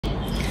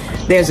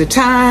There's a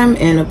time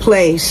and a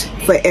place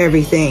for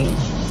everything.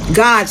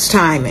 God's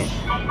timing.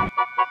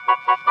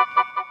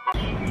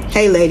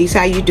 Hey ladies,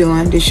 how you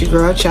doing? This your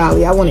girl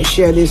Charlie. I want to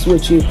share this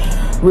with you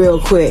real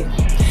quick.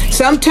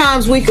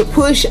 Sometimes we could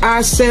push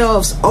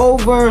ourselves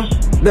over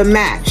the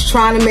max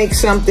trying to make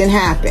something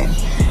happen.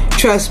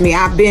 Trust me,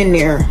 I've been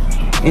there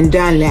and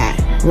done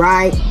that,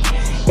 right?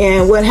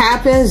 And what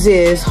happens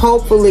is,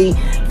 hopefully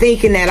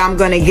thinking that I'm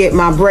going to get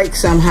my break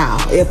somehow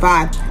if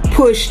I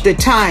push the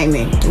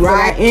timing,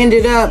 right? I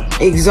ended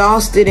up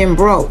exhausted and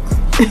broke.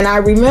 And I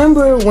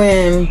remember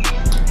when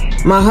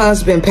my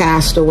husband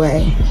passed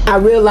away, I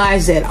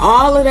realized that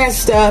all of that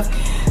stuff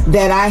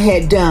that I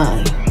had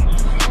done,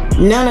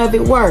 none of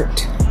it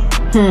worked.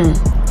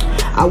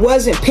 I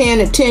wasn't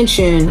paying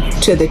attention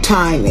to the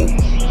timing.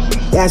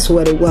 That's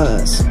what it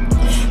was.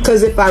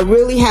 Because if I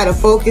really had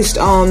focused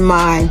on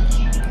my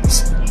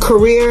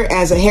career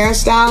as a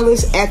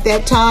hairstylist at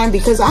that time,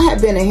 because I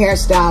had been a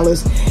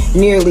hairstylist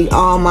nearly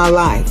all my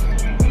life,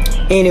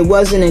 and it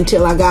wasn't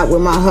until I got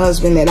with my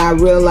husband that I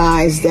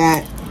realized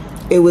that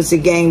it was a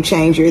game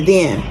changer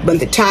then. But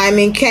the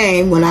timing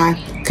came when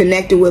I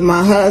connected with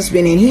my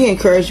husband, and he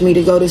encouraged me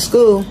to go to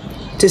school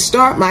to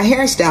start my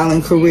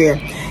hairstyling career,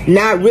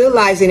 not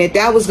realizing that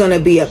that was going to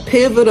be a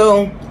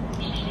pivotal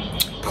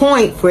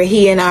point for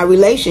he and our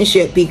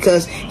relationship,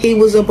 because he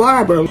was a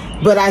barber.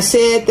 But I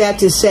said that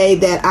to say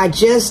that I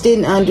just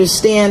didn't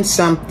understand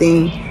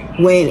something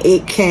when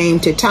it came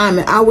to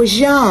timing. I was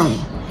young,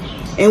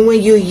 and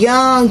when you're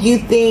young, you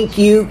think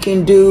you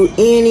can do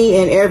any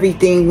and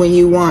everything when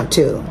you want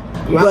to.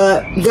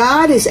 But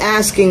God is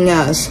asking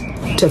us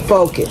to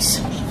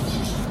focus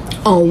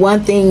on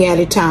one thing at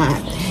a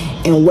time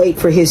and wait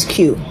for his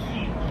cue.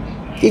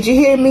 Did you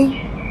hear me?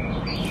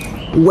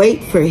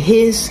 Wait for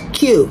his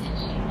cue.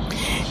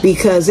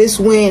 Because it's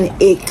when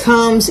it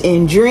comes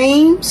in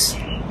dreams,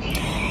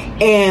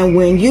 and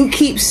when you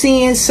keep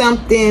seeing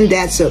something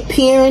that's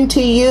appearing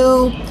to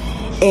you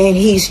and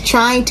he's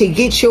trying to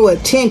get your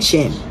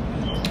attention,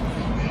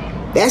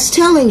 that's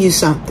telling you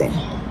something.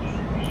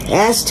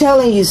 That's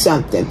telling you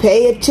something.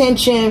 Pay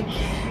attention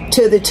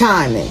to the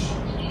timing.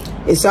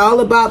 It's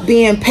all about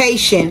being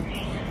patient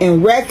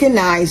and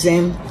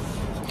recognizing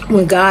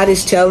when God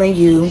is telling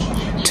you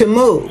to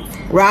move,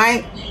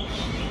 right?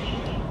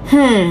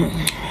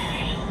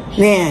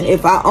 Man,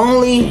 if I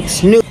only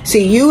knew.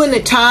 See, you in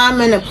the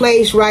time and the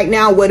place right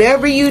now,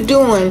 whatever you're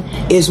doing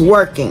is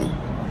working.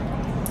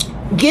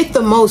 Get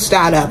the most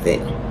out of it.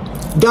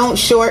 Don't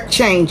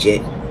shortchange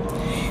it.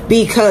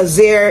 Because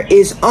there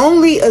is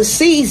only a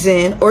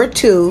season or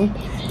two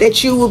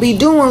that you will be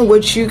doing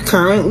what you're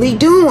currently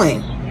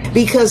doing.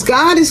 Because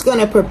God is going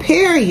to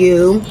prepare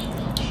you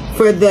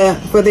for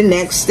the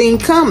next thing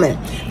coming.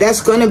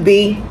 That's going to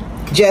be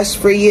just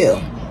for you.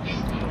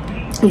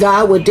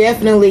 God will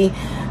definitely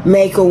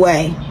make a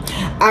way.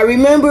 I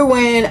remember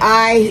when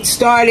I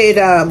started,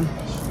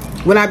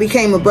 when I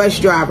became a bus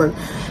driver,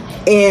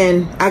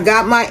 and I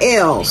got my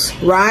L's,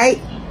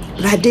 right?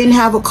 But I didn't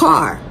have a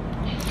car.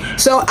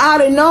 So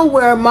out of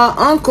nowhere, my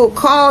uncle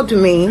called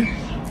me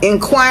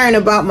inquiring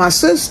about my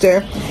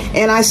sister,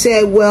 and I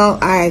said, well,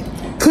 I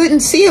couldn't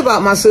see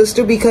about my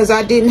sister because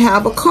I didn't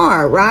have a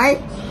car, right?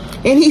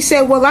 And he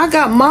said, well, I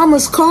got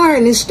mama's car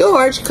in the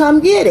storage, come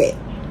get it.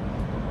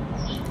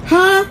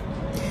 Huh?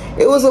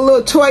 It was a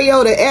little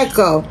Toyota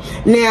Echo.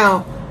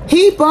 Now,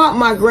 he bought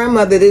my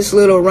grandmother this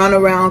little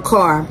runaround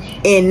car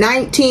in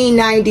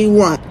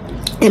 1991.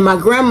 And my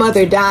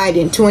grandmother died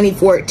in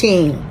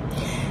 2014.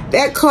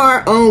 That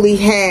car only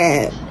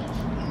had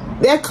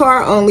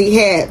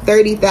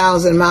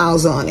 30,000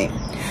 miles on it.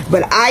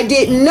 But I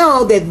didn't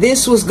know that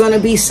this was going to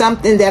be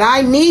something that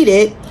I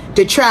needed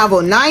to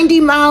travel 90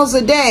 miles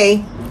a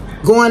day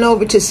going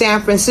over to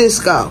San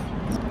Francisco.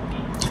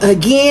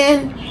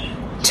 Again,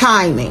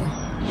 timing.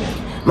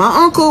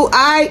 My uncle,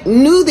 I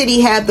knew that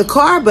he had the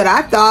car, but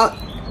I thought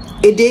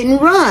it didn't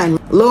run.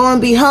 Lo and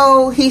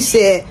behold, he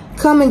said,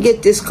 come and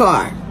get this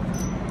car.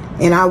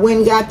 And I went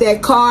and got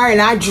that car,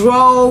 and I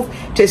drove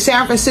to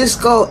San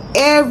Francisco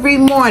every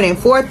morning,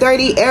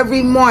 4:30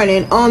 every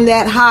morning on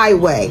that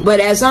highway. But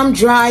as I'm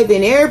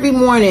driving every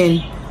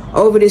morning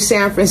over to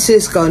San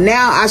Francisco,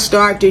 now I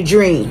start to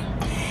dream.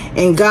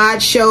 And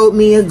God showed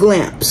me a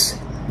glimpse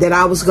that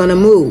I was going to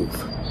move.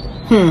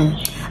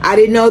 I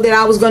didn't know that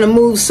I was going to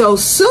move so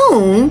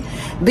soon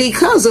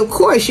because, of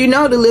course, you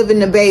know, to live in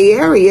the Bay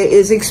Area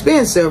is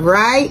expensive,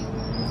 right?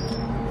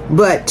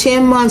 But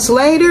 10 months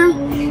later,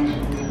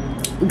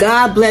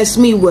 God blessed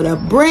me with a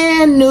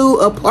brand new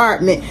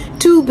apartment,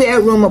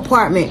 2-bedroom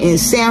apartment in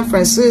San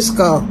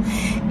Francisco.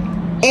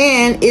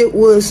 And it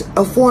was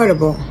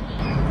affordable.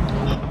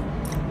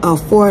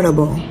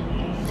 Affordable.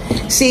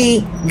 See,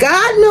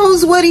 God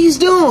knows what he's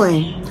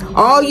doing.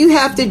 All you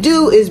have to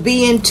do is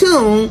be in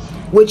tune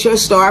with your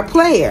star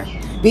player,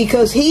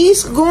 because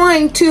he's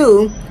going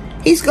to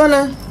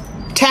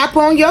tap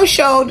on your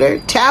shoulder,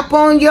 tap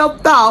on your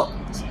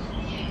thoughts,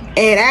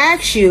 and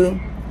ask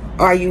you,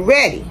 are you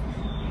ready?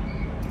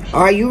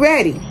 Are you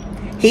ready?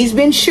 He's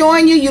been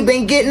showing you, you've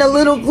been getting a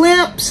little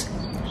glimpse.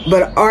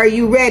 but are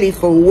you ready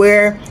for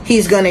where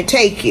he's going to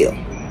take you?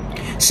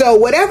 So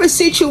whatever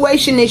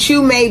situation that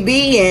you may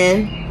be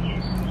in,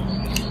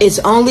 it's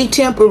only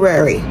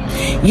temporary.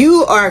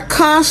 You are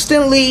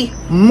constantly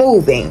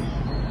moving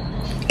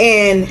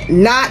and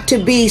not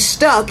to be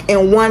stuck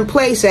in one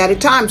place at a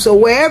time. So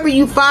wherever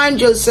you find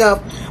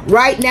yourself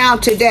right now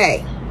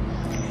today,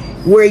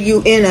 where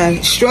you in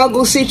a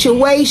struggle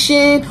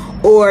situation,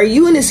 or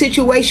you in a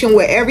situation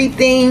where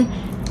everything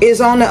is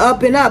on the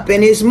up and up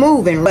and it's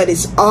moving, but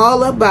it's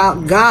all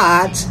about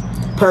God's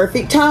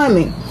perfect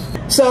timing.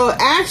 So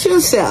ask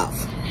yourself,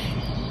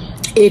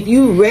 if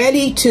you're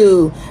ready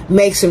to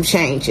make some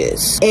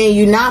changes and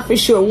you're not for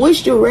sure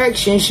which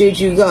direction should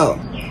you go,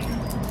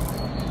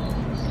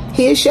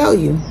 he'll show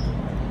you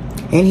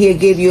and he'll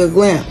give you a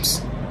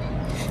glimpse.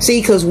 See,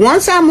 because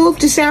once I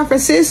moved to San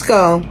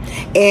Francisco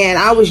and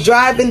I was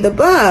driving the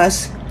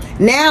bus,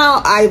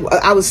 now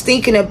I was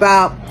thinking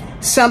about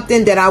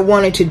something that I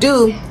wanted to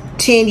do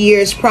 10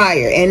 years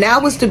prior, and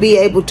that was to be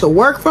able to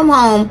work from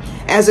home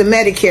as a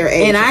Medicare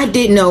agent. And I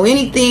didn't know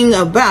anything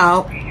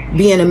about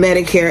being a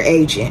Medicare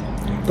agent,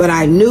 but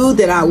I knew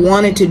that I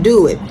wanted to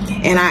do it,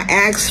 and I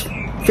asked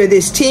for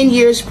this 10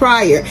 years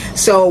prior.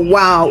 So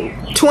while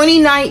in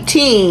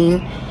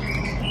 2019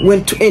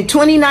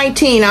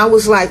 I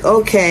was like,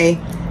 okay,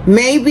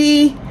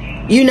 maybe,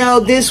 you know,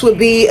 this would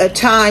be a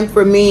time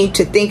for me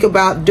to think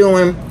about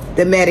doing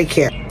the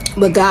Medicare.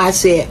 But God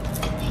said,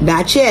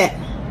 not yet.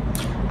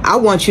 I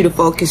want you to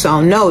focus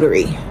on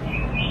notary.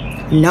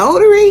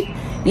 Notary?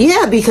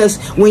 Yeah, because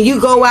when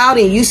you go out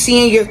and you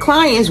seeing your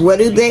clients, what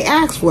do they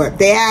ask for?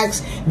 They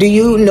ask, do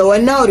you know a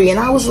notary? And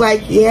I was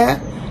like,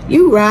 yeah,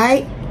 you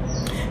right.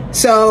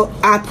 So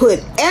I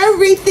put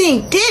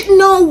everything, didn't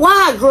know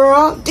why,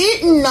 girl,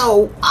 didn't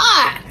know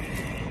why.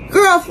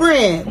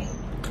 Girlfriend,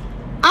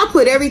 I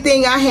put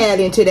everything I had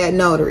into that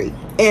notary.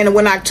 And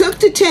when I took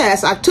the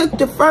test, I took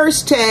the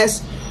first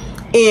test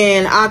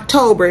in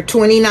October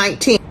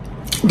 2019.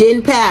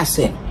 Didn't pass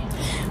it,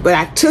 but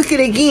I took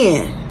it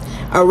again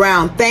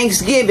around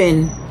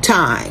Thanksgiving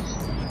time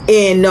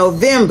in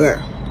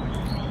November,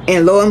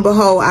 and lo and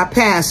behold, I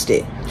passed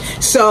it.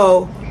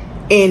 So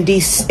in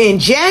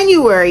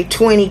January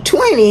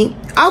 2020,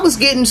 I was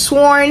getting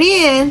sworn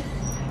in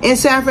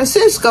San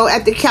Francisco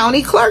at the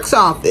county clerk's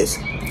office.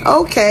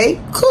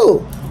 Okay,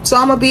 cool. So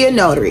I'm gonna be a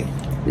notary.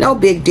 No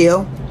big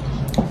deal.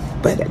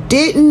 But I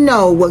didn't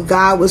know what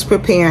God was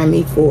preparing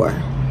me for.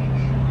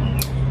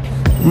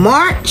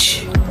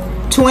 March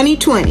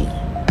 2020,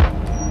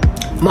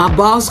 my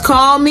boss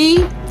called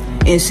me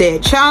and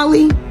said,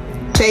 Charlie,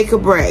 take a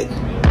break.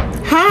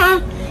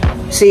 Huh?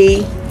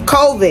 See,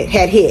 COVID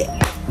had hit.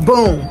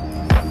 Boom.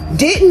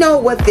 Didn't know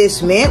what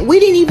this meant. We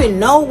didn't even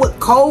know what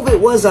COVID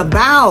was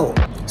about.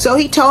 So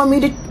he told me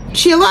to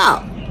chill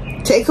out,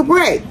 take a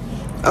break.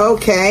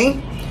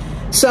 Okay.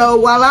 So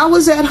while I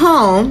was at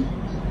home,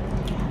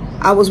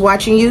 I was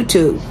watching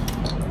YouTube,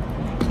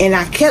 and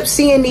I kept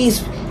seeing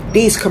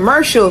these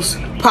commercials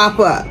pop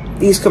up.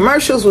 These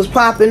commercials was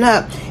popping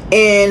up,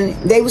 and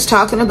they was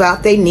talking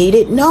about they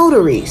needed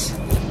notaries.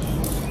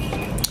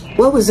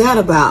 What was that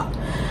about?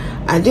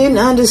 I didn't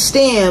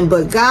understand,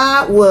 but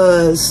God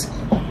was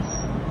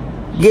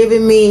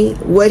giving me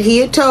what he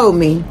had told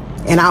me,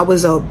 and I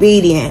was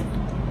obedient.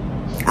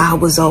 I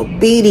was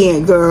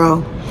obedient,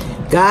 girl.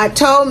 God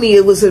told me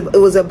it was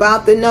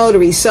about the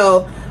notary.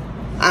 So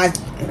I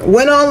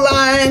went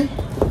online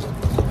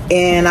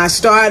and I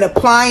started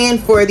applying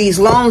for these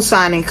loan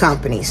signing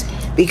companies,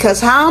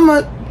 because how I'm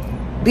gonna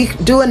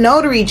do a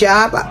notary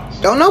job,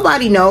 don't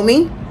nobody know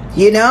me,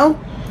 you know.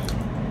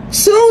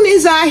 Soon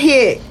as I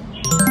hit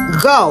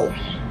go,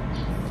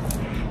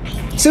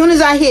 soon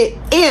as I hit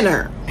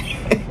enter,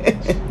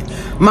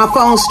 my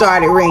phone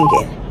started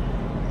ringing.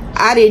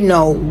 I didn't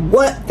know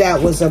what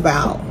that was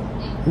about.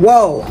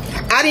 Whoa.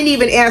 I didn't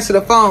even answer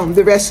the phone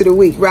the rest of the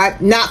week, right?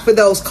 Not for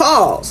those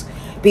calls,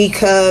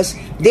 because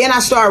then I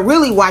started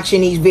really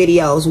watching these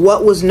videos.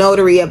 What was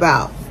notary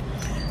about?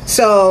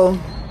 So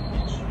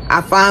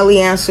I finally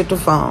answered the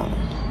phone,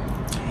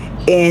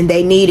 and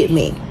they needed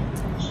me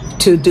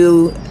to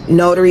do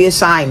notary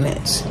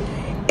assignments.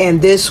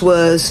 And this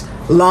was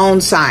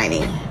loan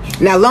signing.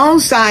 Now, loan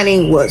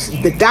signing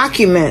the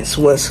documents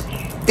was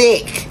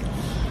thick.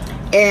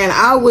 And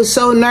I was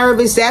so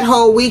nervous that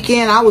whole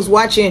weekend. I was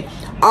watching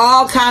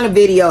all kind of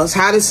videos,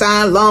 how to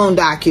sign loan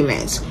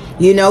documents,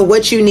 you know,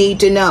 what you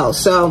need to know.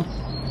 So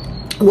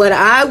what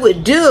I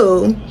would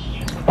do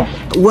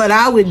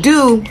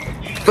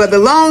for the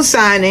loan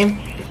signing,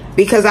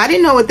 because I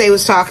didn't know what they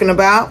was talking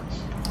about,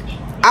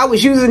 I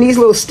was using these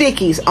little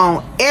stickies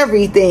on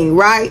everything,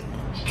 right?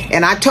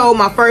 And I told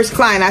my first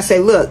client, I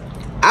said, look,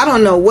 I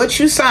don't know what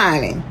you're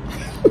signing.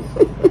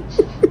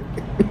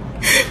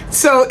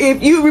 So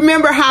if you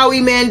remember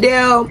Howie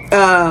Mandel,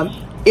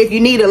 if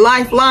you need a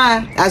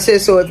lifeline, I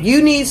said, so if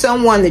you need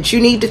someone that you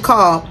need to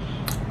call,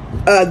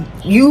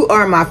 you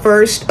are my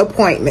first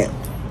appointment.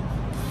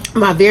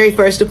 My very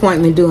first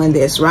appointment doing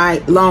this,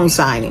 right? Loan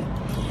signing.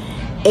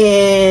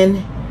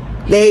 And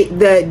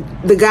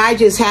the guy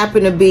just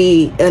happened to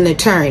be an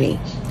attorney.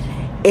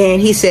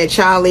 And he said,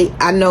 Charlie,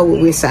 I know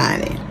what we're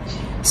signing.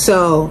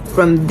 So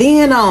from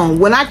then on,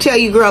 when I tell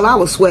you, girl, I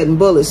was sweating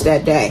bullets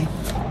that day,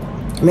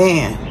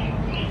 man.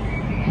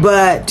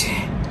 But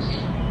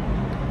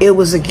it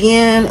was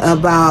again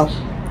about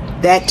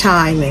that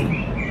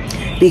timing,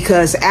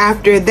 because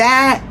after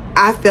that,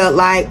 I felt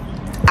like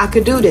I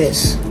could do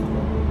this.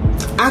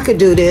 I could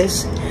do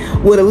this.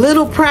 With a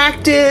little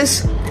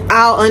practice,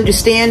 I'll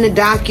understand the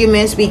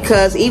documents,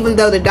 because even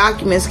though the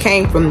documents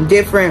came from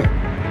different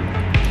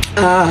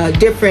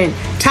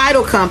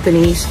title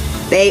companies,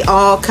 they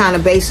all kind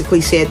of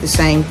basically said the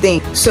same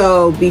thing.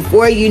 So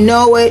before you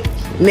know it,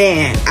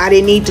 man, I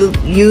didn't need to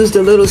use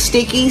the little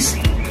stickies.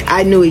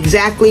 I knew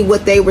exactly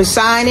what they were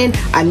signing.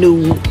 I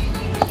knew,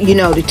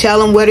 to tell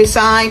them where to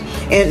sign.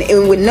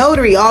 And with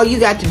notary, all you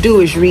got to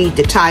do is read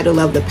the title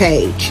of the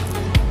page.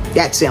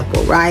 That's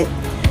simple, right?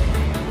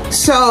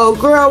 So,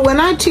 girl, when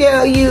I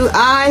tell you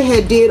I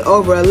had did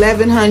over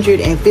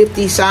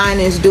 1,150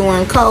 signings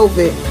during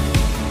COVID,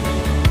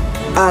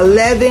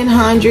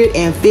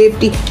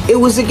 1,150, it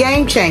was a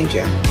game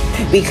changer,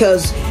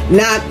 because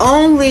not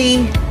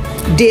only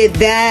did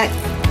that,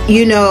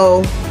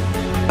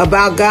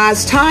 about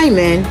God's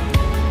timing,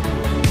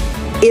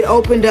 it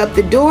opened up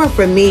the door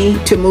for me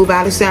to move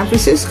out of San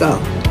Francisco.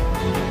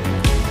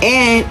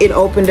 And it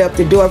opened up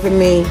the door for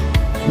me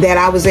that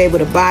I was able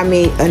to buy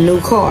me a new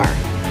car.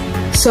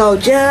 So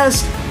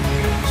just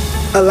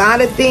a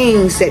lot of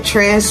things that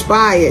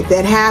transpired,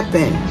 that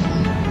happened.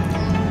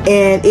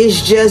 And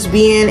it's just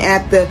being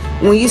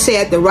when you say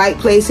at the right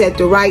place at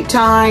the right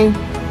time,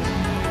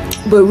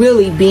 but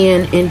really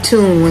being in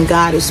tune when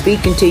God is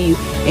speaking to you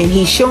and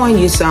he's showing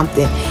you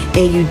something,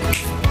 and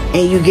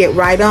you get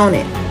right on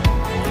it.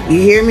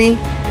 You hear me?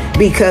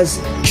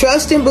 Because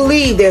trust and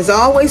believe, there's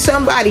always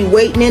somebody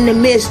waiting in the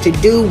midst to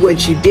do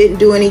what you didn't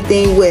do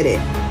anything with it.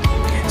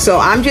 So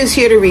I'm just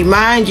here to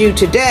remind you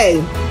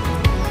today,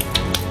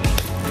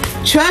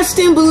 trust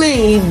and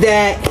believe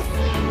that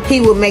he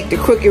will make the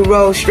crooked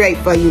road straight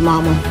for you,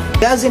 mama.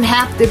 Doesn't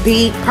have to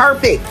be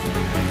perfect.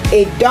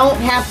 It don't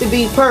have to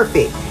be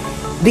perfect,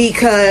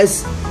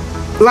 because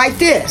like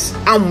this,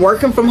 I'm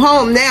working from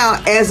home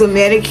now as a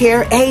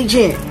Medicare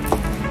agent.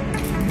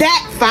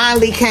 That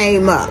finally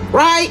came up,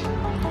 right?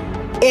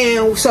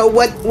 And so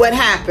what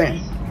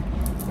happened?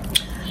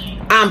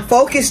 I'm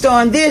focused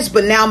on this,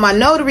 but now my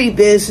notary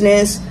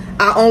business,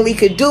 I only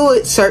could do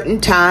it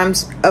certain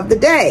times of the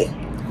day,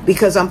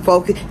 because I'm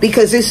focused,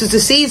 because this is the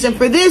season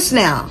for this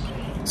now.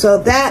 So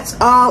that's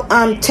all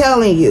I'm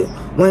telling you.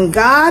 When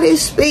God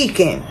is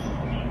speaking,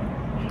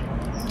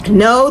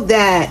 know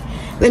that,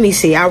 let me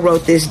see, I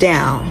wrote this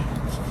down.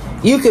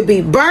 You could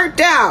be burnt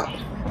out,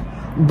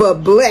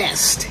 but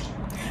blessed.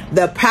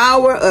 The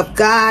power of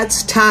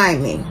God's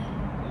timing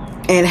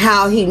and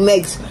how he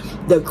makes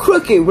the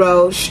crooked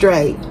road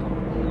straight.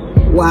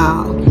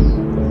 Wow.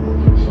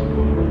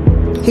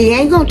 He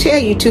ain't gonna tell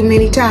you too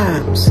many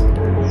times,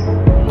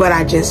 but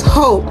I just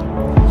hope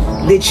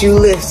that you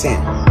listen.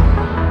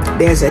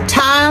 There's a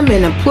time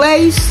and a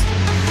place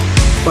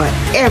for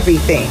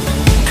everything.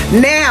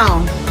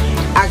 Now,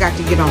 I got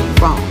to get on the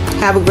phone.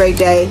 Have a great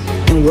day,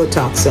 and we'll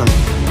talk soon.